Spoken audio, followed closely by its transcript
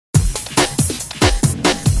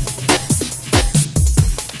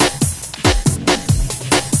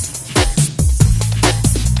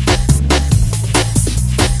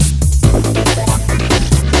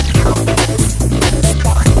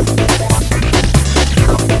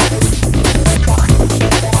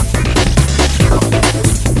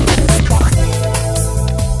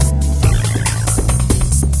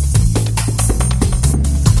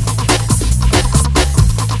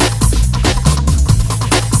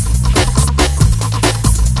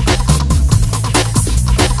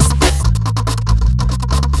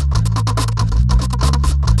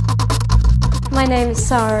name is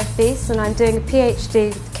Sara Rafice and I'm doing a PhD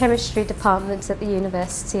with the Chemistry Department at the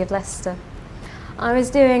University of Leicester. I was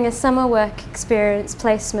doing a summer work experience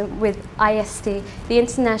placement with ISD, the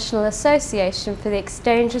International Association for the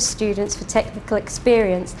Exchange of Students for Technical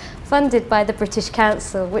Experience, funded by the British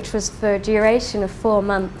Council, which was for a duration of 4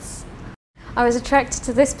 months. I was attracted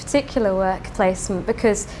to this particular work placement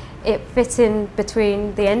because it fit in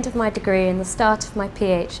between the end of my degree and the start of my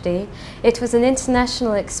PhD. It was an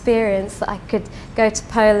international experience that I could go to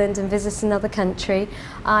Poland and visit another country.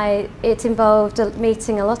 It involved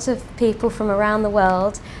meeting a lot of people from around the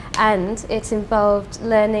world, and it involved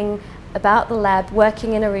learning about the lab,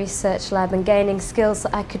 working in a research lab and gaining skills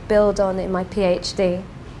that I could build on in my PhD.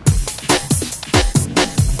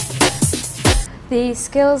 The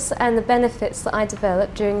skills and the benefits that I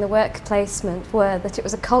developed during the work placement were that it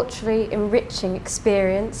was a culturally enriching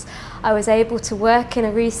experience. I was able to work in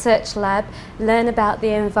a research lab, learn about the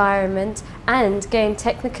environment and gain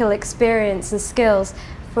technical experience and skills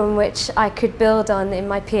from which I could build on in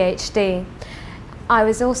my PhD. I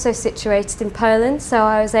was also situated in Poland, so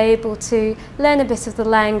I was able to learn a bit of the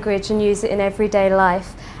language and use it in everyday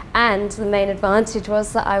life, and the main advantage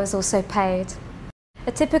was that I was also paid.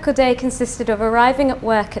 A typical day consisted of arriving at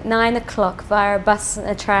work at 9 o'clock via a bus and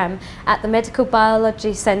a tram at the Medical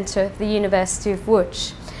Biology Centre of the University of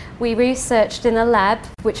Leicester. We researched in a lab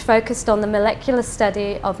which focused on the molecular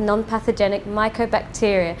study of non-pathogenic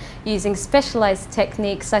mycobacteria using specialised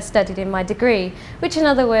techniques I studied in my degree, which in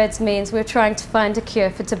other words means we were trying to find a cure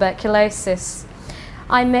for tuberculosis.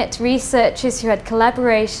 I met researchers who had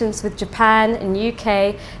collaborations with Japan and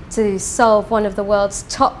UK to solve one of the world's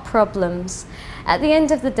top problems. At the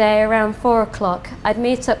end of the day, around 4 o'clock, I'd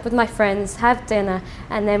meet up with my friends, have dinner,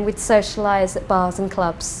 and then we'd socialise at bars and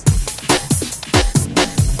clubs.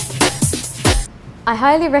 I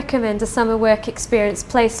highly recommend a summer work experience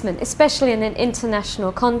placement, especially in an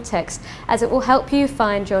international context, as it will help you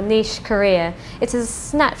find your niche career. It is a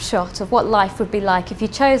snapshot of what life would be like if you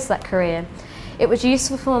chose that career. It was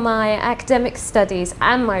useful for my academic studies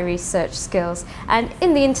and my research skills, and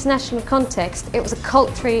in the international context, it was a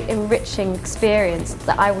culturally enriching experience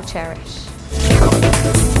that I will cherish.